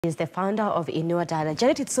Is the founder of unattainable.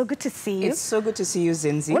 Janet, it's so good to see you. It's so good to see you,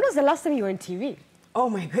 Zinzi. When was the last time you were on TV? Oh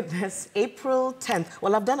my goodness, April 10th.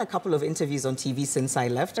 Well, I've done a couple of interviews on TV since I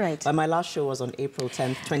left. Right. But my last show was on April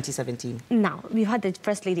 10th, 2017. Now, we had the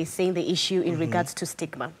First Lady saying the issue in regards to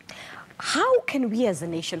stigma. How can we as a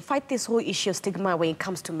nation fight this whole issue of stigma when it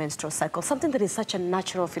comes to menstrual cycle, something that is such a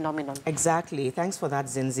natural phenomenon? Exactly. Thanks for that,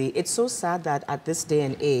 Zinzi. It's so sad that at this day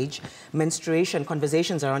and age, menstruation,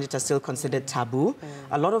 conversations around it are still considered taboo.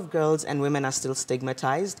 A lot of girls and women are still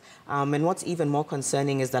stigmatized. And what's even more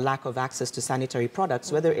concerning is the lack of access to sanitary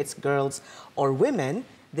products, whether it's girls or women.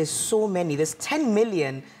 There's so many. There's 10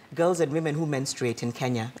 million girls and women who menstruate in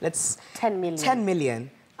Kenya. That's 10 million. 10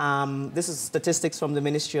 million. This is statistics from the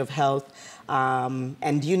Ministry of Health and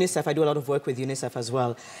UNICEF. I do a lot of work with UNICEF as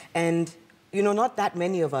well. And, you know, not that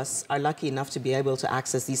many of us are lucky enough to be able to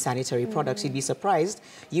access these sanitary products. You'd be surprised.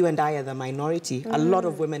 You and I are the minority. A lot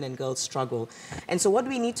of women and girls struggle. And so what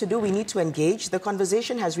we need to do, we need to engage. The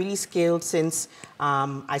conversation has really scaled since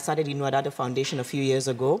I started unattainable Foundation a few years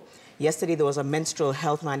ago. Yesterday, there was a menstrual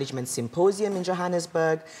health management symposium in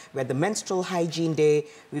Johannesburg. We had the menstrual hygiene day.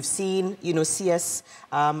 We've seen, you know, CS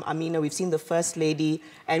Amina, we've seen the First Lady,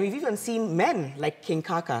 and we've even seen men like King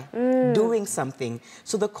Kaka doing something.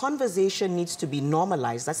 So the conversation needs to be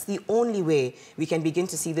normalized. That's the only way we can begin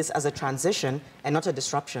to see this as a transition and not a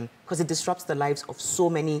disruption, because it disrupts the lives of so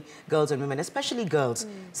many girls and women, especially girls.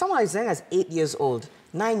 Someone as young as 8 years old,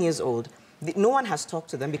 9 years old. No one has talked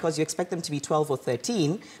to them because you expect them to be 12 or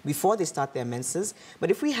 13 before they start their menses. But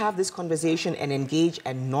if we have this conversation and engage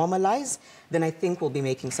and normalize, then I think we'll be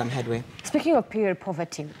making some headway. Speaking of period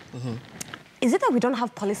poverty, is it that we don't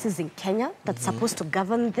have policies in Kenya that's supposed to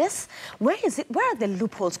govern this? Where is it? Where are the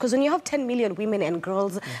loopholes? Because when you have 10 million women and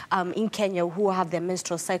girls in Kenya who have their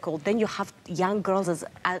menstrual cycle, then you have young girls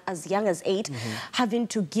as young as 8 having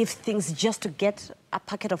to give things just to get a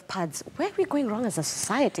packet of pads. Where are we going wrong as a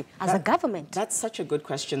society, as a government? That's such a good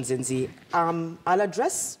question, Zinzi. I'll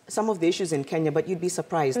address some of the issues in Kenya, but you'd be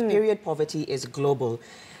surprised. Period poverty is global.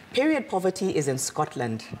 Period poverty is in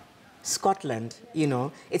Scotland. Scotland, you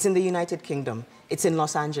know, it's in the United Kingdom, it's in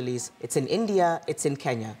Los Angeles, it's in India, it's in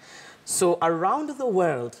Kenya. So around the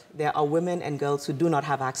world, there are women and girls who do not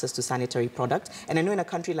have access to sanitary products. And I know in a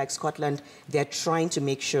country like Scotland, they're trying to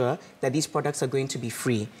make sure that these products are going to be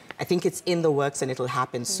free. I think it's in the works and it'll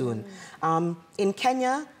happen soon. In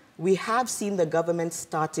Kenya, we have seen the government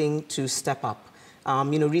starting to step up.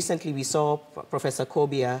 You know, recently we saw Professor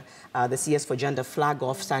Kobia, the CS for Gender, flag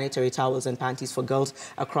off sanitary towels and panties for girls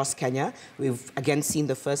across Kenya. We've again seen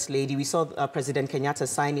the First Lady. We saw President Kenyatta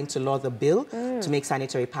sign into law the bill to make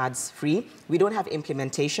sanitary pads free. We don't have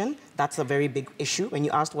implementation. That's a very big issue. When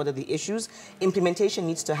you asked what are the issues, implementation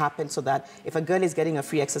needs to happen so that if a girl is getting a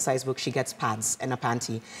free exercise book, she gets pads and a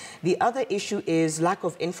panty. The other issue is lack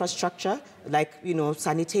of infrastructure, like, you know,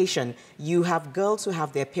 sanitation. You have girls who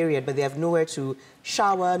have their period, but they have nowhere to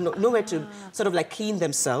shower, nowhere to sort of like clean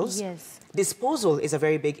themselves. Yes. Disposal is a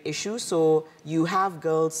very big issue, so you have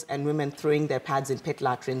girls and women throwing their pads in pit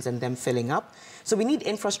latrines and them filling up. So we need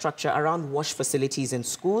infrastructure around wash facilities in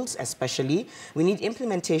schools, especially. We need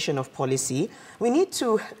implementation of policy. We need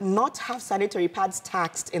to not have sanitary pads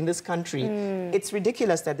taxed in this country. It's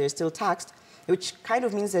ridiculous that they're still taxed, which kind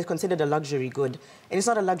of means they're considered a luxury good. And it's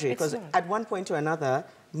not a luxury, because at one point or another,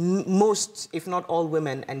 most, if not all,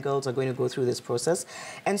 women and girls are going to go through this process.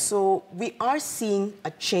 And so we are seeing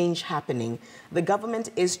a change happening. The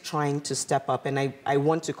government is trying to step up, and I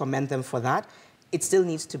want to commend them for that. It still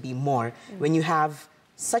needs to be more. When you have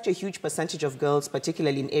such a huge percentage of girls,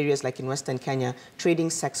 particularly in areas like in Western Kenya, trading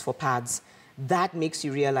sex for pads, that makes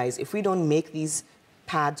you realize if we don't make these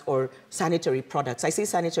pads or sanitary products, I say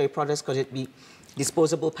sanitary products because it'd be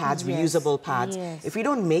disposable pads, reusable pads. If we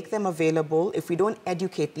don't make them available, if we don't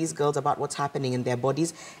educate these girls about what's happening in their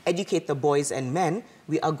bodies, educate the boys and men,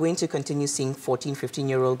 we are going to continue seeing 14,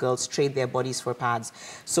 15-year-old girls trade their bodies for pads.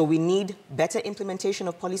 So we need better implementation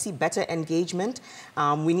of policy, better engagement.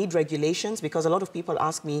 We need regulations, because a lot of people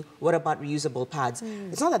ask me, what about reusable pads?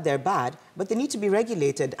 It's not that they're bad, but they need to be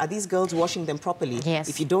regulated. Are these girls washing them properly? Yes.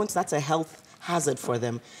 If you don't, that's a health hazard for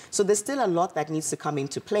them. So there's still a lot that needs to come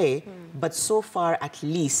into play, but so far, at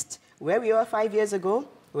least, where we were 5 years ago,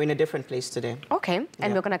 we're in a different place today. Okay,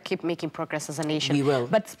 and we're going to keep making progress as a nation. We will.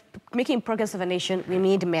 But making progress as a nation, we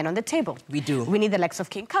need men on the table. We do. We need the likes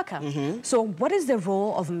of King Kaka. So what is the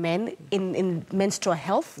role of men in menstrual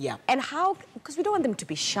health? And how, because we don't want them to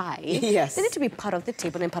be shy. Yes. They need to be part of the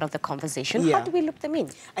table and part of the conversation. How do we loop them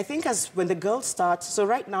in? I think when the girls start, so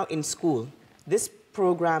right now in school, this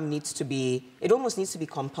program needs to be, it almost needs to be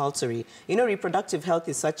compulsory. You know, reproductive health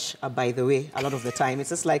is such a by the way a lot of the time. It's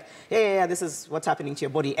just like, yeah, this is what's happening to your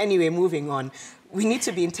body. Anyway, moving on. We need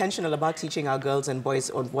to be intentional about teaching our girls and boys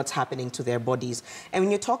on what's happening to their bodies. And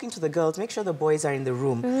when you're talking to the girls, make sure the boys are in the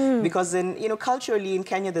room. Because then, you know, culturally in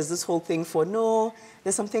Kenya, there's this whole thing for, no,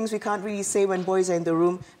 there's some things we can't really say when boys are in the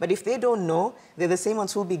room. But if they don't know, they're the same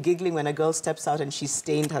ones who'll be giggling when a girl steps out and she's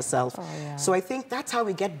stained herself. Oh, yeah. So I think that's how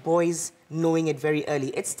we get boys knowing it very early.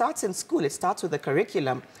 It starts in school. It starts with the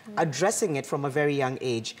curriculum, addressing it from a very young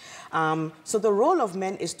age. So the role of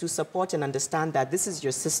men is to support and understand that this is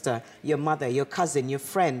your sister, your mother, your cousin, your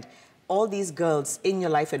friend. All these girls in your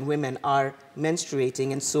life and women are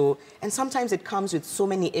menstruating. And sometimes it comes with so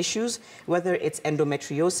many issues, whether it's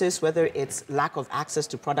endometriosis, whether it's lack of access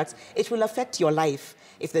to products. It will affect your life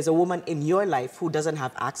if there's a woman in your life who doesn't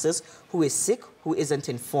have access, who is sick, who isn't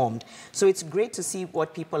informed. So it's great to see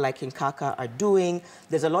what people like Nkaka are doing.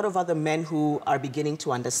 There's a lot of other men who are beginning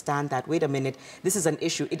to understand that, wait a minute, this is an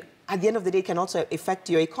issue. It, at the end of the day, can also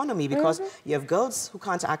affect your economy because you have girls who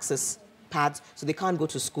can't access pads, so they can't go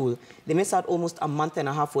to school. They miss out almost a month and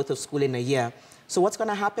a half worth of school in a year. So what's going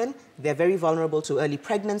to happen? They're very vulnerable to early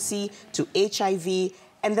pregnancy, to HIV,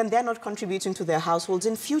 and then they're not contributing to their households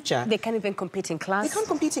in future. They can't even compete in class? They can't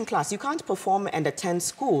compete in class. You can't perform and attend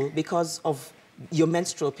school because of your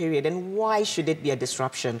menstrual period. And why should it be a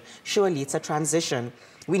disruption? Surely it's a transition.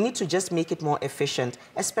 We need to just make it more efficient,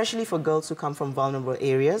 especially for girls who come from vulnerable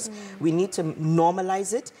areas. We need to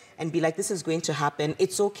normalize it and be like, this is going to happen.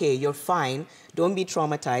 It's okay. You're fine. Don't be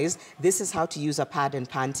traumatized. This is how to use a pad and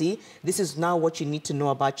panty. This is now what you need to know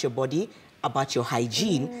about your body, about your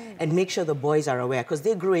hygiene, and make sure the boys are aware because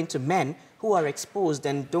they grow into men who are exposed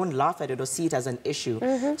and don't laugh at it or see it as an issue.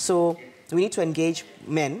 So we need to engage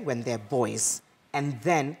men when they're boys and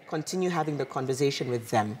then continue having the conversation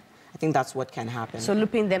with them. I think that's what can happen. So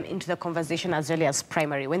looping them into the conversation as early as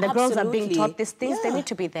primary. When the girls are being taught these things, they need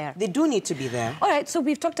to be there. They do need to be there. All right, so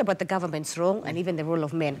we've talked about the government's role and even the role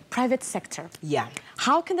of men. Private sector. Yeah.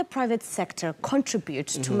 How can the private sector contribute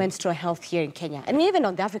to menstrual health here in Kenya and even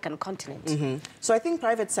on the African continent? So I think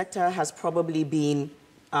private sector has probably been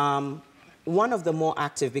one of the more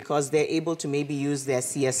active because they're able to maybe use their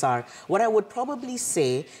CSR. What I would probably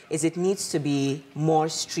say is it needs to be more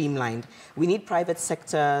streamlined. We need the private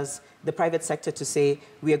sector to say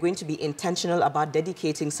we are going to be intentional about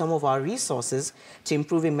dedicating some of our resources to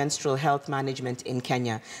improving menstrual health management in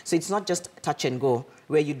Kenya. So it's not just touch and go,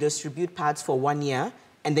 where you distribute pads for 1 year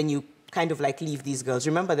and then you kind of like leave these girls.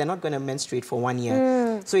 Remember, they're not going to menstruate for 1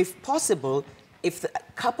 year. So if possible, if a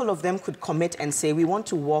couple of them could commit and say, we want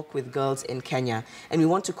to work with girls in Kenya and we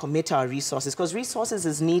want to commit our resources, because resources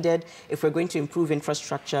is needed if we're going to improve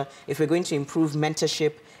infrastructure, if we're going to improve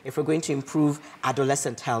mentorship, if we're going to improve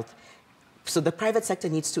adolescent health. So the private sector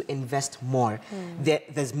needs to invest more.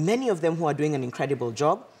 There's many of them who are doing an incredible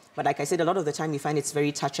job, but like I said, a lot of the time you find it's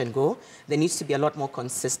very touch and go. There needs to be a lot more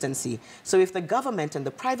consistency. So if the government and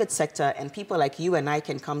the private sector and people like you and I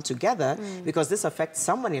can come together, because this affects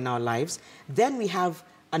someone in our lives, then we have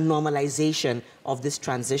a normalization of this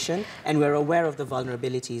transition and we're aware of the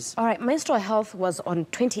vulnerabilities. All right, menstrual health was on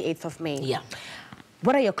 28th of May. Yeah.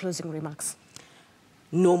 What are your closing remarks?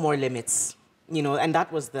 No more limits, you know, and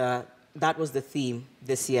that was the theme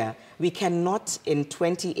this year. We cannot in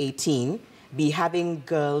 2018 be having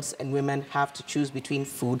girls and women have to choose between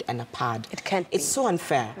food and a pad. It can't be. It's so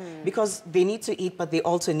unfair because they need to eat, but they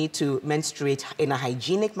also need to menstruate in a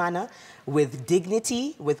hygienic manner, with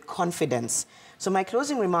dignity, with confidence. So my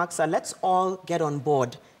closing remarks are, let's all get on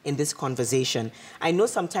board in this conversation. I know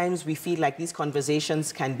sometimes we feel like these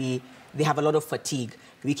conversations they have a lot of fatigue.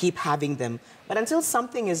 We keep having them. But until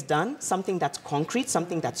something is done, something that's concrete,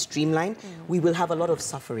 something that's streamlined, we will have a lot of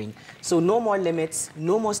suffering. So no more limits,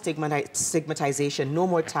 no more stigmatization, no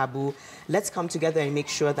more taboo. Let's come together and make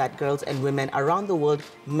sure that girls and women around the world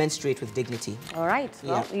menstruate with dignity. All right.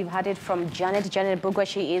 Well, we've had it from Janet Mbugua.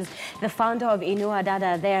 She is the founder of Inua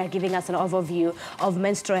Dada there, giving us an overview of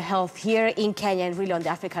menstrual health here in Kenya and really on the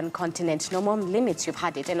African continent. No more limits, you've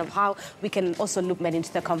had it, and of how we can also loop men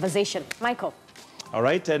into the conversation. Michael. All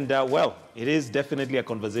right, and well, it is definitely a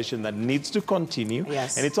conversation that needs to continue.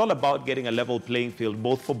 Yes. And it's all about getting a level playing field,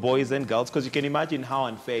 both for boys and girls, because you can imagine how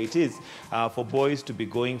unfair it is for boys to be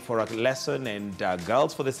going for a lesson and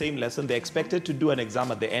girls for the same lesson. They're expected to do an exam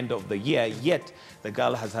at the end of the year, yet the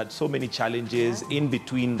girl has had so many challenges in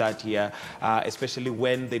between that year, especially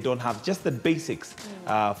when they don't have just the basics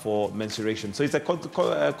for menstruation. So it's a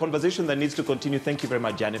conversation that needs to continue. Thank you very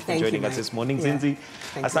much, Janet, for joining us this morning. Zinzi,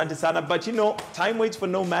 asante sana. But you know, time waits for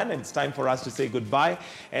no man, and it's time for for us to say goodbye.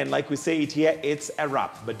 And like we say it here, it's a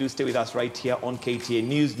wrap. But do stay with us right here on KTN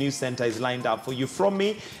News. News Center is lined up for you from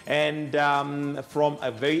me and from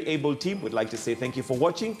a very able team. We'd like to say thank you for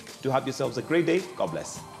watching. Do have yourselves a great day. God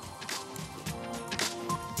bless.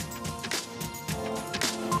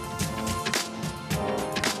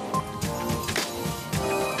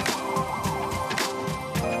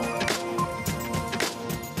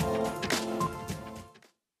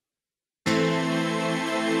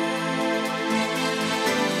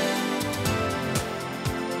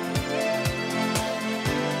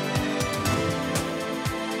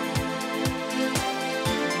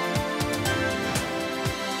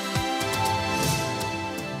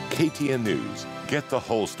 KTN News. Get the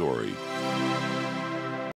whole story.